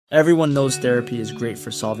Everyone knows therapy is great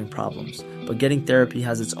for solving problems, but getting therapy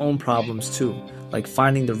has its own problems too, like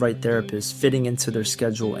finding the right therapist, fitting into their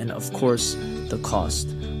schedule, and of course, the cost.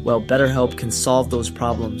 Well, BetterHelp can solve those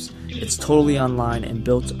problems. It's totally online and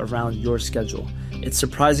built around your schedule. It's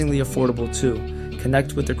surprisingly affordable too.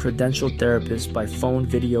 Connect with a credentialed therapist by phone,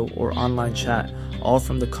 video, or online chat, all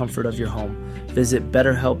from the comfort of your home. Visit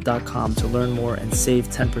BetterHelp.com to learn more and save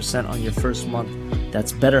 10% on your first month.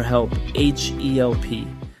 That's BetterHelp, H-E-L-P.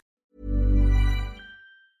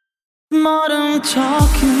 Modern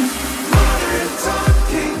Talking.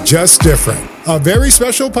 Just Different, a very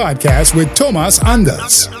special podcast with Thomas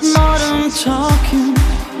Anders. Modern Talking.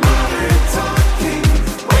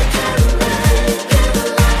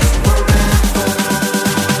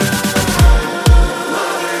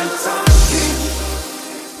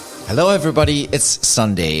 Hello everybody, it's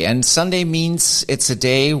Sunday, and Sunday means it's a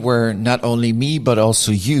day where not only me but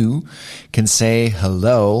also you can say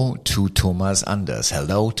hello to Thomas Anders.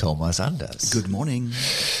 Hello, Thomas Anders. Good morning.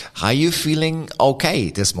 Are you feeling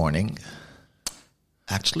okay this morning?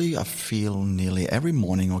 Actually, I feel nearly every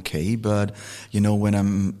morning okay, but you know, when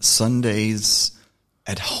I'm Sundays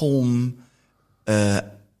at home,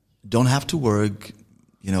 don't have to work,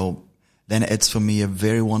 you know, then it's for me a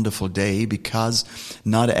very wonderful day because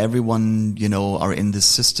not everyone, you know, are in this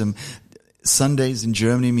system. Sundays in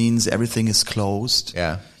Germany means everything is closed.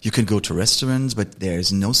 Yeah. You can go to restaurants, but there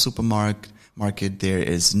is no supermarket, there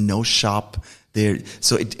is no shop there.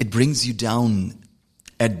 So it brings you down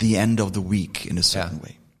at the end of the week in a certain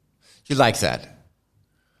way. You like that?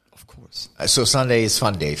 Of course. So Sunday is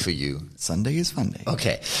fun day for you? Sunday is fun day.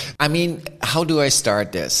 Okay. I mean, how do I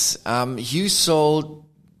start this? You sold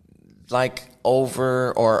like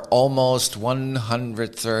over or almost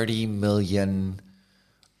 130 million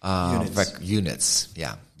units.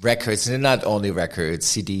 Yeah. Records, and not only records,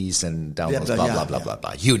 CDs and downloads,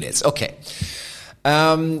 blah. Units. Okay.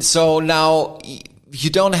 So now you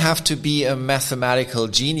don't have to be a mathematical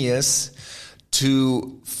genius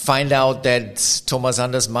to find out that Thomas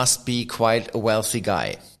Anders must be quite a wealthy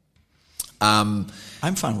guy. I'm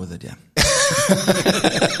fine with it, yeah.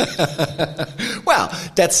 Well,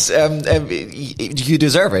 that's you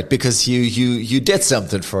deserve it because you did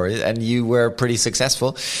something for it and you were pretty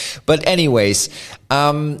successful. But anyways,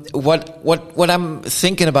 what I'm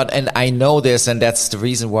thinking about, and I know this, and that's the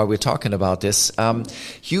reason why we're talking about this.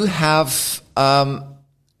 You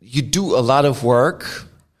do a lot of work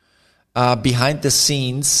behind the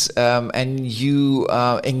scenes, and you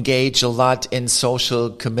engage a lot in social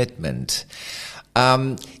commitment.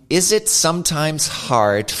 Is it sometimes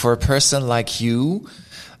hard for a person like you?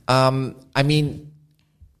 I mean,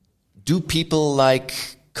 do people like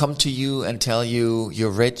come to you and tell you,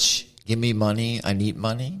 you're rich, give me money, I need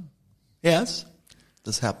money? Yes,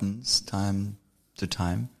 this happens time to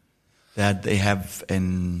time. That they have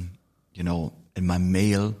in my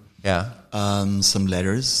mail, some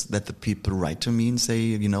letters that the people write to me and say,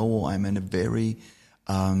 you know, I'm in a very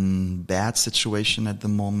bad situation at the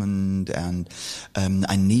moment, and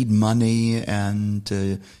I need money,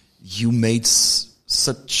 and you made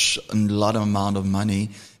such a lot of amount of money.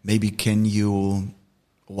 Maybe can you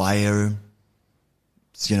wire,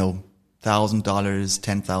 $1,000,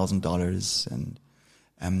 $10,000,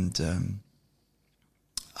 and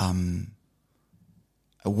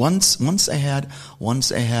once I had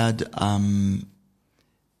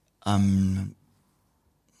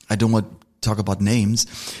I don't want talk about names,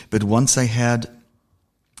 but once I had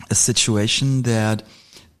a situation that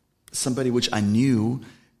somebody which I knew,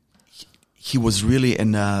 he was really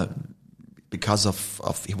because of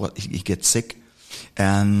he gets sick,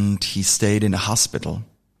 and he stayed in a hospital.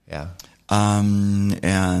 Yeah.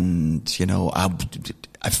 And you know, I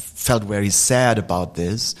felt very sad about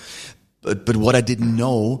this, but what I didn't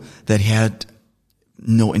know that he had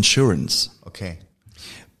no insurance. Okay.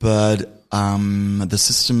 But the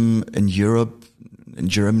system in Europe, in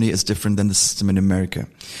Germany, is different than the system in America.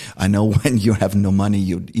 I know when you have no money,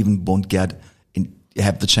 you even won't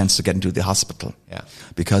have the chance to get into the hospital. Yeah.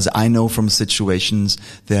 Because I know from situations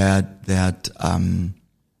that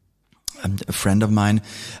a friend of mine,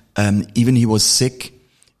 even he was sick,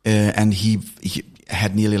 and he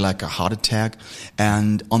had nearly like a heart attack,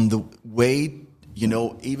 and on the way, you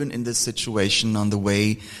know, even in this situation, on the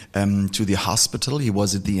way to the hospital, he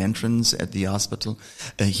was at the entrance at the hospital,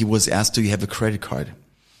 he was asked, do you have a credit card?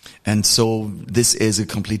 And so this is a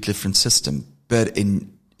complete different system. But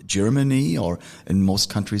in Germany, or in most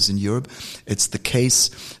countries in Europe, it's the case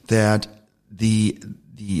that the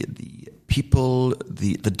people,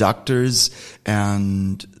 the doctors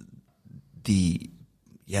and the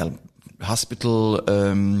hospital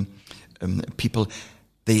people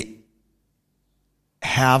they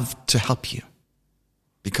have to help you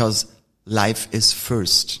because life is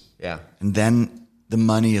first. Yeah. And then the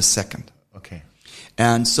money is second. Okay.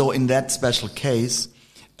 And so in that special case,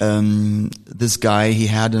 this guy, he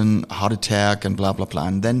had a heart attack and blah, blah, blah.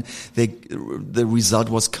 And then the result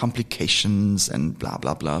was complications and blah,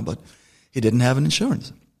 blah, blah. But he didn't have an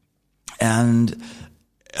insurance. And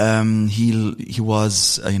he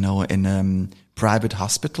was, in a private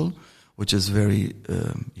hospital, which is very,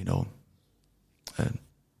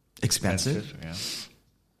 expensive. Yeah.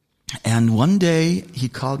 And one day he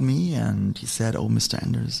called me and he said, "Oh, Mr.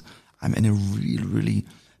 Anders, I'm in a really, really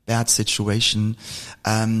bad situation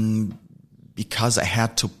because I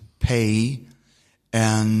had to pay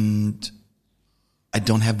and I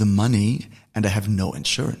don't have the money and I have no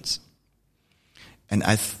insurance." And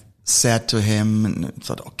I said to him and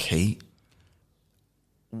thought, okay,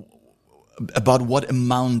 about what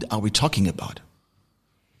amount are we talking about?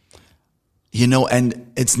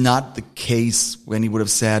 And it's not the case when he would have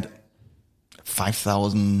said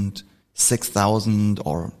 5,000, 6,000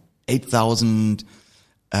 or 8,000.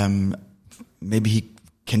 Maybe he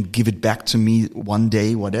can give it back to me one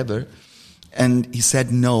day, whatever. And he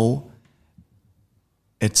said, no,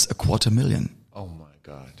 it's $250,000. Oh my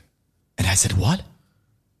God. And I said, what?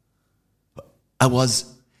 I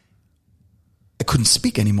couldn't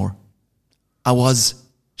speak anymore. I was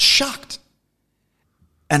shocked.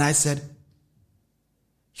 And I said,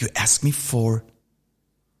 you asked me for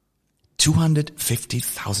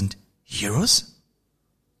 250,000 euros?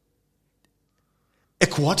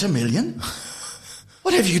 $250,000?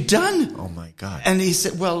 What have you done? Oh my God. And he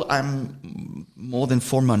said, well, I'm more than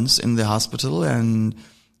 4 months in the hospital and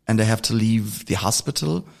I have to leave the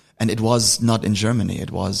hospital. And it was not in Germany,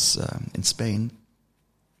 it was in Spain.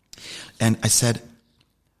 And I said,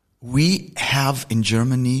 we have in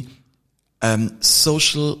Germany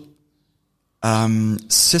social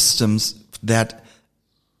systems that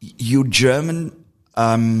you're German,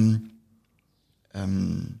 and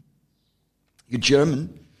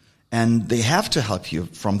they have to help you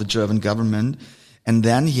from the German government. And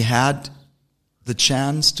then he had the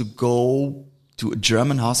chance to go to a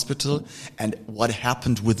German hospital, and what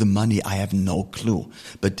happened with the money, I have no clue.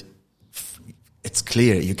 But it's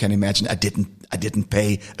clear, you can imagine, I didn't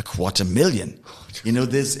pay $250,000.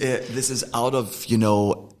 This is out of,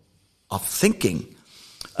 of thinking.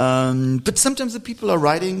 But sometimes the people are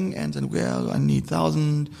writing and saying, well, I need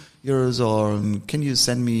 1,000 euros, or can you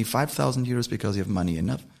send me 5,000 euros because you have money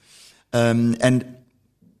enough? And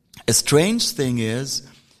a strange thing is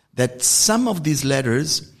that some of these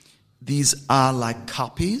letters, these are like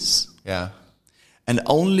copies. Yeah. And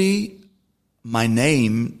only my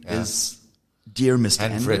name is Dear Mr.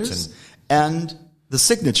 Handwritten. Anders and the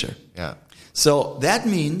signature. Yeah. So that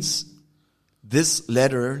means this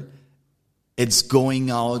letter, it's going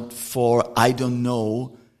out for, I don't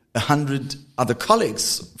know, 100 other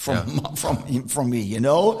colleagues from me,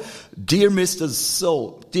 Dear Mr.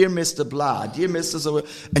 So, Dear Mr. Blah, Dear Mr. So,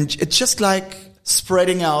 and it's just like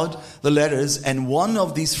spreading out the letters, and one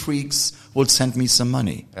of these freaks will send me some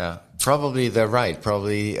money. Yeah. Probably they're right.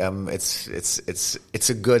 Probably it's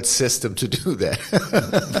a good system to do that.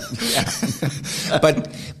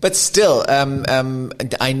 But still,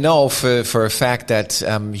 I know for a fact that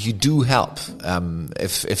you do help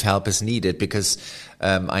if help is needed, because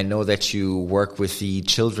I know that you work with the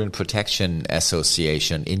Children Protection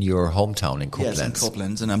Association in your hometown in Koblenz. Yes, in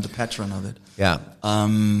Koblenz, and I'm the patron of it. Yeah.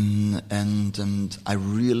 And I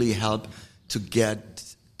really help to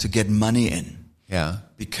get money in. Yeah.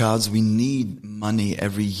 Because we need money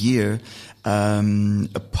every year.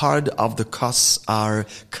 A part of the costs are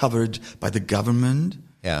covered by the government.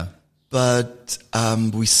 Yeah. But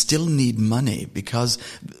we still need money, because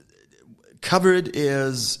covered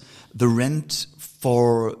is the rent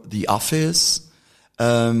for the office.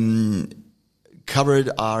 Covered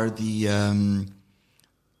are the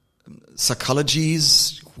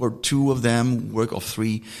psychologists, where 2 of them work, or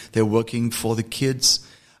 3. They're working for the kids.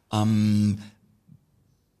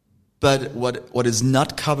 But what is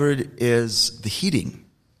not covered is the heating,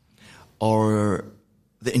 or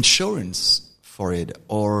the insurance for it,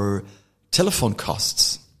 or telephone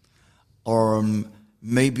costs, or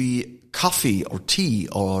maybe coffee or tea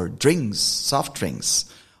or drinks, soft drinks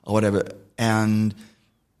or whatever. And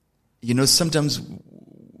sometimes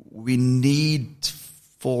we need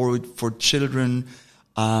for children.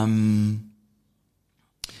 Sometimes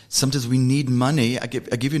we need money. I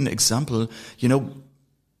give you an example.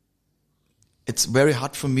 It's very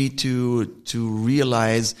hard for me to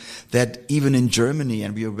realize that even in Germany,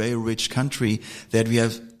 and we are a very rich country, that we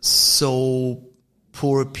have so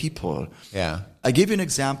poor people. Yeah. I give you an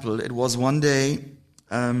example. It was one day,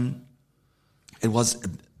 it was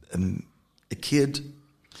a kid.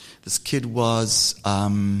 This kid was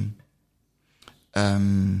about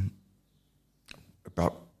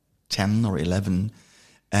 10 or 11,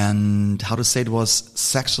 and how to say, it was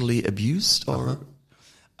sexually abused, or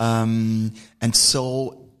and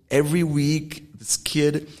so every week this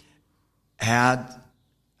kid had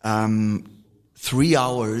 3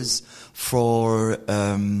 hours for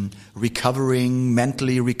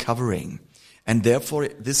mentally recovering, and therefore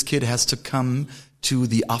this kid has to come to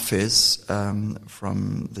the office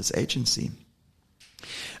from this agency,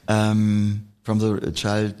 from the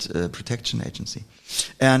child protection agency.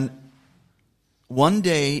 And one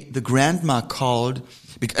day the grandma called,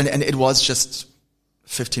 and it was just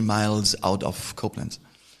 50 miles out of Koblenz.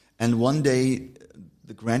 And one day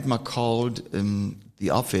the grandma called the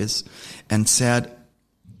office and said,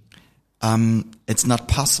 it's not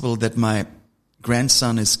possible that my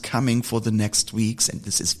grandson is coming for the next weeks, and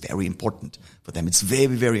this is very important for them. It's very,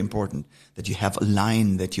 very important that you have a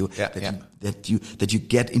line, that you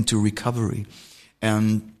get into recovery.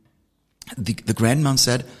 And the grandmom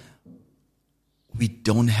said, we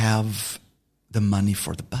don't have the money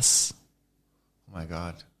for the bus. Oh my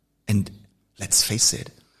God. And let's face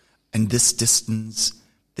it, in this distance,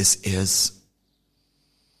 this is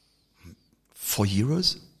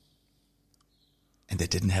 €4, and they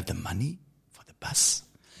didn't have the money for the bus.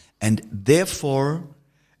 And therefore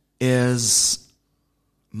is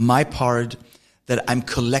my part that I'm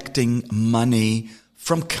collecting money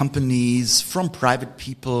from companies, from private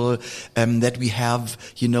people, that we have,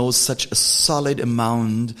 such a solid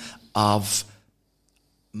amount of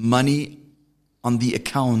money on the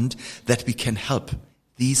account that we can help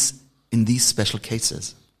in these special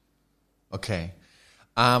cases. Okay.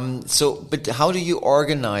 But how do you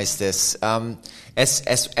organize this?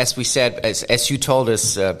 As we said, as you told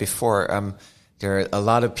us before, there are a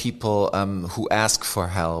lot of people who ask for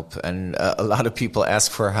help, and a lot of people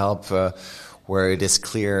ask for help where it is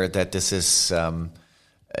clear that this is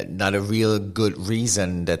not a real good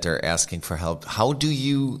reason that they're asking for help. How do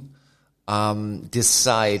you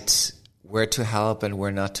decide where to help and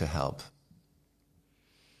where not to help?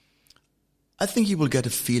 I think you will get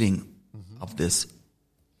a feeling of this.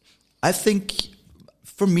 I think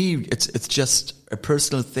for me, it's just a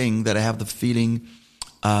personal thing that I have the feeling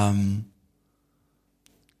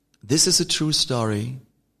this is a true story,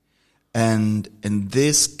 and in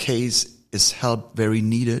this case is help very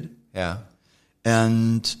needed. Yeah.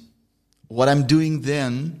 And what I'm doing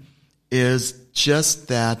then is just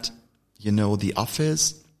that, the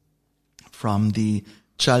office from the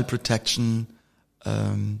child protection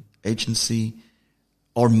agency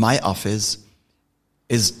or my office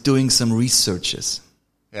is doing some researches.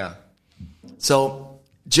 Yeah. So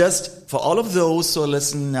just for all of those who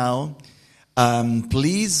listen now,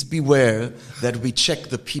 please beware that we check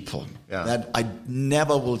the people. Yeah. That I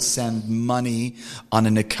never will send money on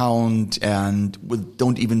an account and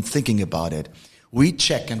don't even thinking about it. We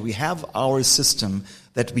check, and we have our system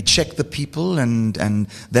that we check the people, and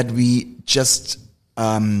that we just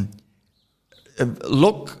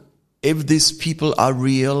look if these people are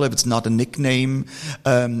real, if it's not a nickname,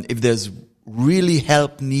 if there's really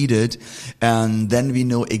help needed, and then we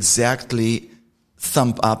know exactly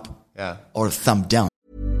thumb up or thumb down.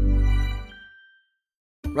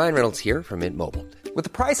 Ryan Reynolds here from Mint Mobile. With the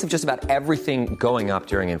price of just about everything going up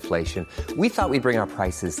during inflation, we thought we'd bring our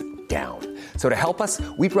prices down. So to help us,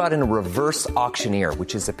 we brought in a reverse auctioneer,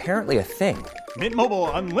 which is apparently a thing. Mint Mobile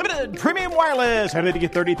Unlimited Premium Wireless. How to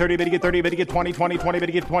get 30, 30, how to get 30, how to get 20, 20, 20, how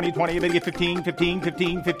to get 20, 20, how to get 15, 15,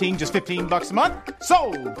 15, 15, just $15 a month?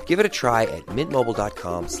 Sold! Give it a try at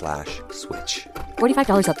mintmobile.com/switch.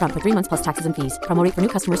 $45 up front for 3 months plus taxes and fees. Promo rate for new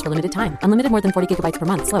customers for limited time. Unlimited more than 40 gigabytes per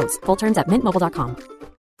month. Slows full terms at mintmobile.com.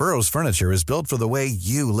 Burrow's furniture is built for the way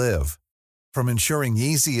you live. From ensuring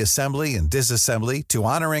easy assembly and disassembly to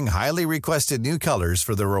honoring highly requested new colors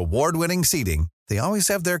for their award-winning seating, they always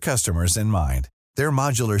have their customers in mind. Their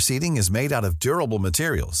modular seating is made out of durable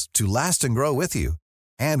materials to last and grow with you.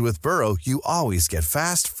 And with Burrow, you always get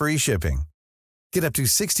fast, free shipping. Get up to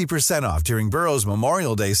 60% off during Burrow's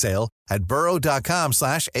Memorial Day sale at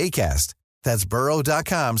burrow.com/ACAST. That's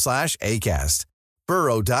burrow.com/ACAST.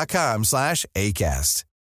 burrow.com/ACAST.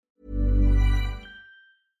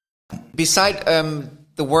 Beside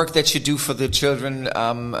the work that you do for the Children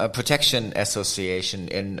Protection Association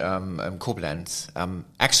in Koblenz,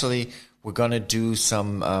 actually, We're going to do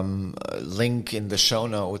some link in the show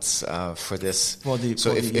notes for this.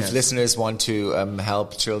 If listeners want to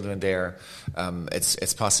help children there,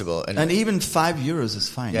 it's possible. And even €5 is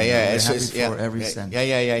fine. Yeah. We're happy for every cent.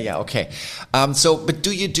 Yeah. Okay. But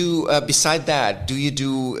do you do, beside that, do you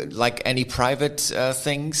do like any private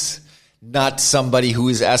things? Not somebody who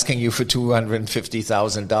is asking you for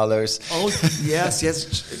 $250,000. Oh,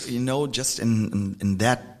 yes. You know, just in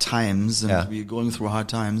that times, and we're going through hard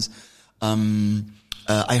times.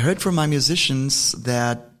 I heard from my musicians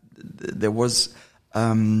that there was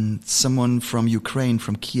someone from Ukraine,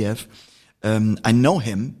 from Kiev. I know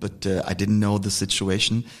him, but I didn't know the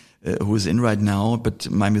situation who is in right now.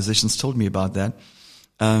 But my musicians told me about that.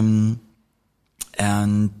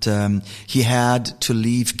 And he had to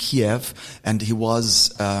leave Kiev, and he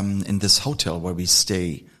was in this hotel where we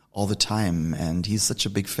stay all the time. And he's such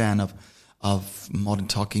a big fan of modern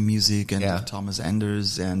talking music and Thomas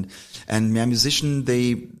Enders and my musician.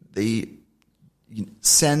 They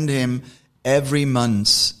send him every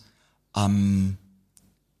month some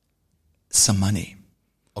money,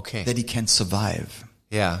 that he can survive.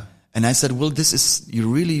 Yeah. And I said, well, this is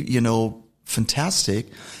really, fantastic.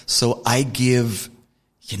 So I give,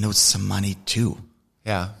 some money too.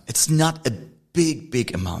 Yeah. It's not a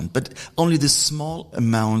big amount, but only this small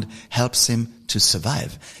amount helps him to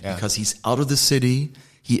survive because he's out of the city.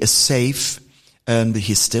 He is safe.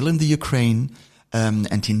 He's still in the Ukraine,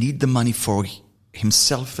 and he needs the money for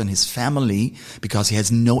himself and his family because he has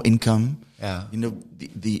no income. Yeah.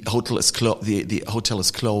 The hotel is the hotel is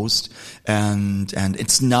closed, and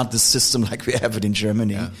it's not the system like we have it in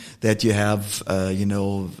Germany that you have a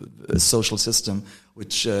social system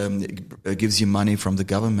which gives you money from the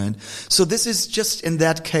government. So this is just in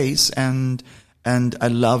that case, and I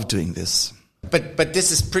love doing this. But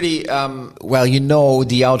this is pretty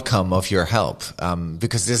the outcome of your help,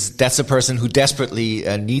 because that's a person who desperately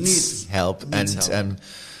needs help. There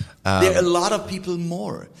are a lot of people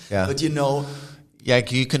more, but you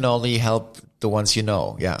can only help the ones you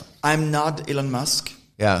know. Yeah, I'm not Elon Musk.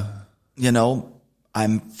 Yeah,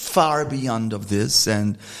 I'm far beyond of this,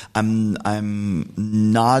 and I'm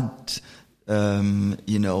not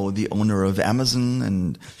the owner of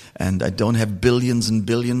Amazon, and I don't have billions and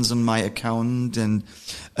billions on my account, and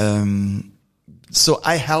so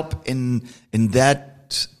I help in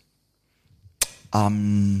that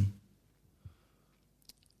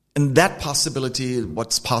in that possibility,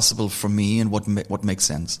 what's possible for me and what makes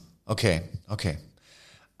sense. Okay.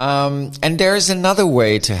 And there is another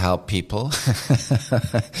way to help people,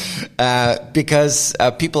 because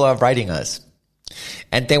people are writing us.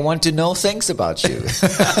 And they want to know things about you.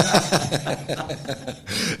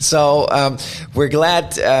 So we're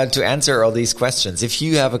glad to answer all these questions. If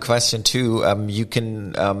you have a question too, you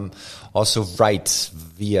can also write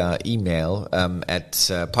via email at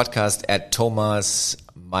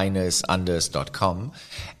podcast@thomas-anders.com.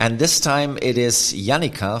 And this time it is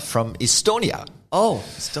Janika from Estonia. Oh,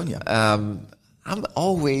 Estonia. I'm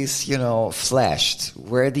always, flashed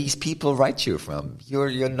where these people write you from.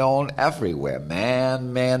 You're known everywhere,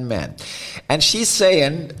 man. And she's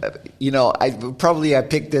saying, I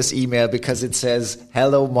picked this email because it says,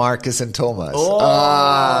 "Hello, Marcus and Thomas."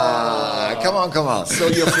 Oh, come on. So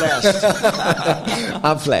you're flashed.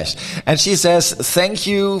 I'm flashed. And she says, "Thank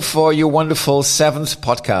you for your wonderful 7th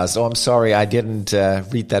podcast." Oh, I'm sorry, I didn't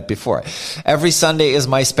read that before. "Every Sunday is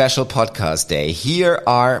my special podcast day. Here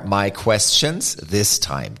are my questions this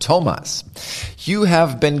time. Thomas, you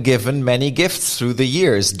have been given many gifts through the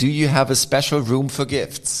years. Do you have a special room for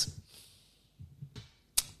gifts?"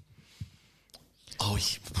 Oh,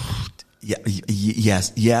 yeah,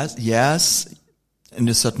 yes, in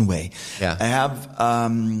a certain way. Yeah. I have,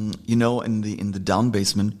 in the down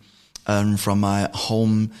basement from my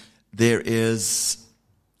home, there is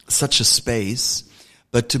such a space.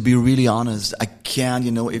 But to be really honest, I can,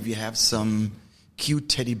 if you have some cute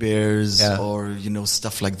teddy bears or,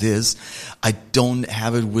 stuff like this, I don't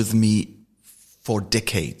have it with me for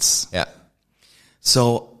decades. Yeah.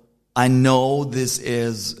 So I know this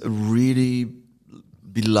is a really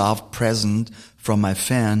beloved present from my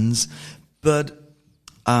fans, but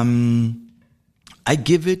I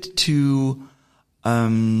give it to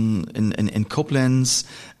in Koblenz.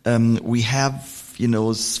 We have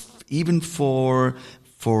even for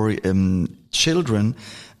children,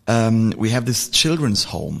 we have this children's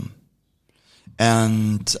home,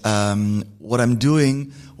 and what I'm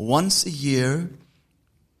doing once a year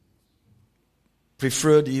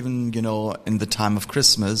preferred even, in the time of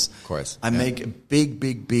Christmas. Of course. I make a big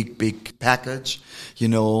package,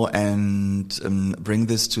 and bring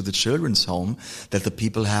this to the children's home that the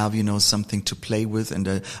people have, something to play with. And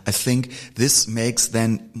I think this makes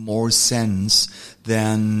then more sense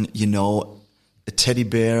than, a teddy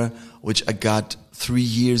bear, which I got 3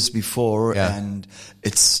 years before, and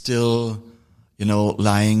it's still,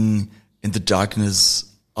 lying in the darkness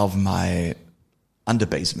of my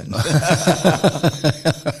underbasement.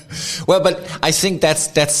 Well, but I think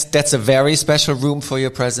that's a very special room for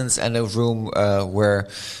your presence, and a room where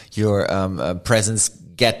your presence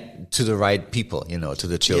get to the right people, to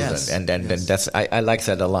the children, and that's I like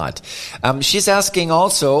that a lot. She's asking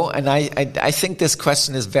also, and I think this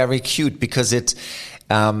question is very cute because it's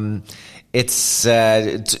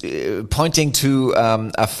pointing to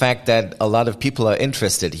a fact that a lot of people are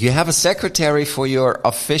interested. You have a secretary for your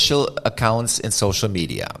official accounts in social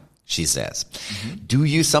media, she says. Mm-hmm. Do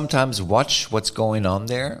you sometimes watch what's going on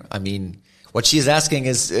there? I mean, what she's asking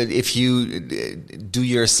is if you do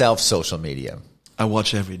yourself social media. I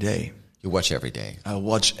watch every day. You watch every day. I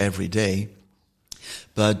watch every day.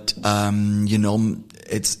 But,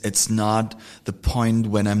 it's not the point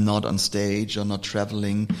when I'm not on stage or not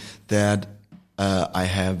traveling that I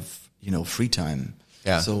have, free time.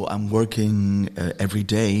 Yeah. So I'm working every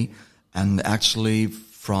day, and actually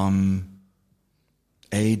from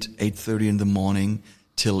 8:30 in the morning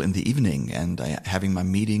till in the evening, and having my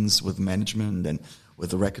meetings with management and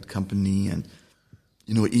with the record company, and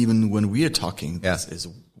even when we are talking, this is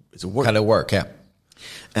a work. Kind of work, yeah.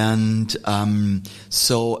 And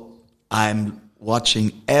so I'm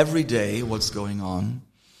watching every day what's going on,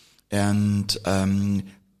 and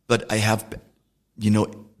but I have,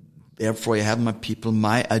 therefore I have my people,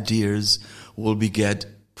 my ideas will get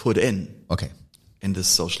put in. Okay. In the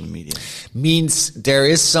social media. Means there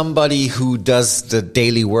is somebody who does the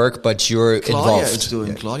daily work, but you're involved.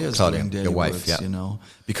 Claudia is doing daily your wife, works,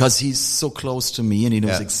 because he's so close to me and he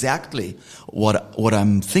knows exactly what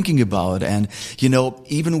I'm thinking about. And,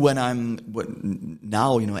 even when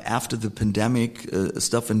now, after the pandemic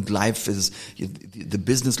stuff and life the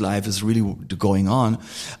business life is really going on,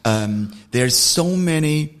 there's so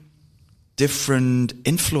many different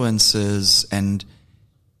influences and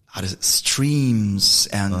streams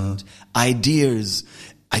and ideas.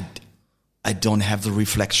 I don't have the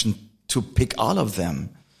reflection to pick all of them,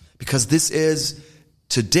 because this is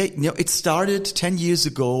today. It started 10 years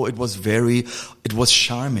ago. It was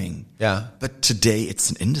charming. Yeah. But today it's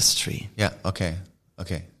an industry. Yeah. Okay.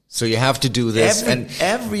 So you have to do this,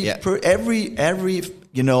 every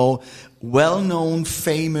well-known,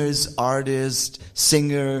 famous artist,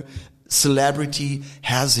 singer, celebrity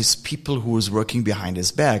has his people who is working behind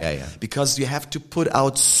his back, because you have to put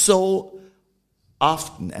out so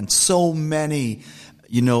often and so many,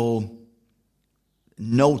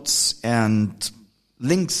 notes and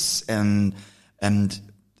links and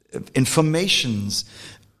informations.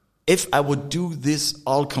 If I would do this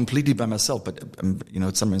all completely by myself, but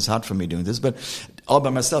it's hard for me doing this, but all by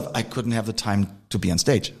myself, I couldn't have the time to be on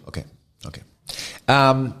stage. Okay.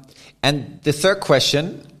 And the third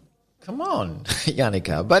question. Come on,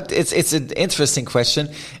 Jannica. But it's an interesting question.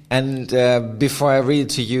 And before I read it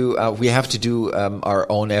to you, we have to do our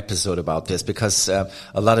own episode about this, because a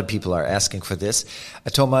lot of people are asking for this.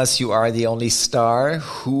 Thomas, you are the only star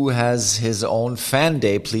who has his own fan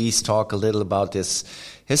day. Please talk a little about this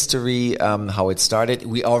history, how it started.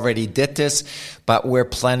 We already did this, but we're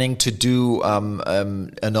planning to do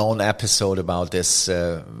an own episode about this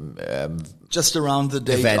just around the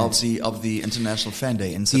date of the International Fan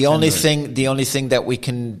Day in September. The only thing that we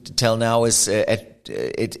can tell now is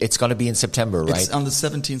it's going to be in September, right? It's on the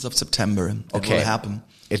 17th of September. Okay. It will happen.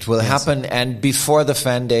 It will happen, and before the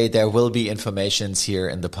Fan Day, there will be informations here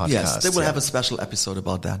in the podcast. Yes, they will have a special episode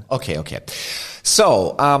about that. Okay.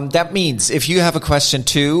 So that means if you have a question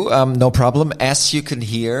too, no problem. As you can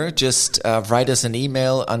hear, just write us an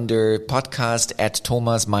email under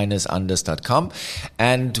podcast@thomas-anders.com,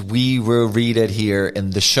 and we will read it here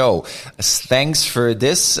in the show. Thanks for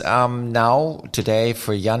this now today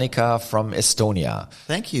for Jannica from Estonia.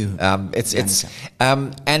 Thank you. And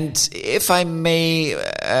if I may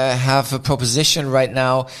have a proposition right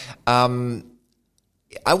now,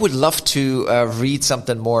 I would love to read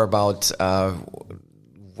something more about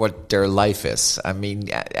what their life is. I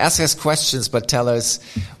mean, ask us questions, but tell us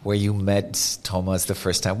where you met Thomas the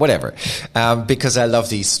first time, whatever, because I love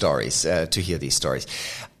these stories, to hear these stories.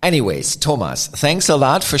 Anyways, Thomas, thanks a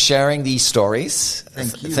lot for sharing these stories.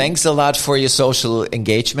 Thank you. Thanks a lot for your social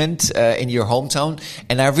engagement in your hometown.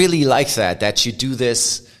 And I really like that you do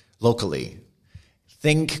this locally.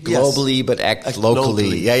 think globally, but act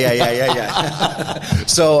locally. Yeah.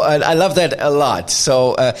 So I love that a lot.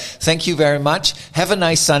 So thank you very much. Have a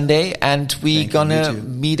nice Sunday, and we're gonna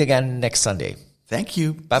meet again next Sunday. Thank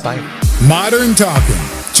you. Bye-bye. Modern Talking,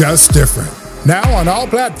 just different. Now on all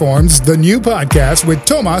platforms, the new podcast with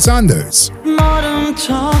Thomas Anders. Modern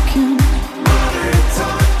Talking.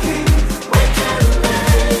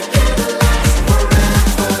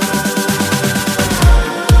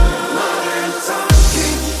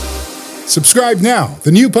 Subscribe now,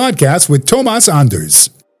 the new podcast with Thomas Anders.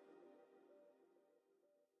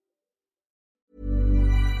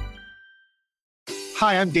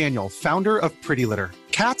 Hi, I'm Daniel, founder of Pretty Litter.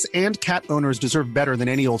 Cats and cat owners deserve better than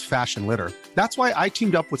any old-fashioned litter. That's why I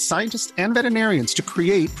teamed up with scientists and veterinarians to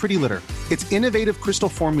create Pretty Litter. Its innovative crystal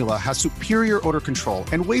formula has superior odor control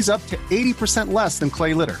and weighs up to 80% less than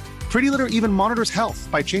clay litter. Pretty Litter even monitors health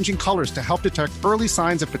by changing colors to help detect early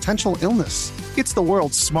signs of potential illness. It's the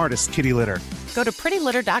world's smartest kitty litter. Go to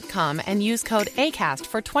prettylitter.com and use code ACAST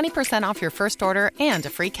for 20% off your first order and a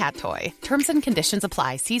free cat toy. Terms and conditions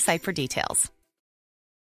apply. See site for details.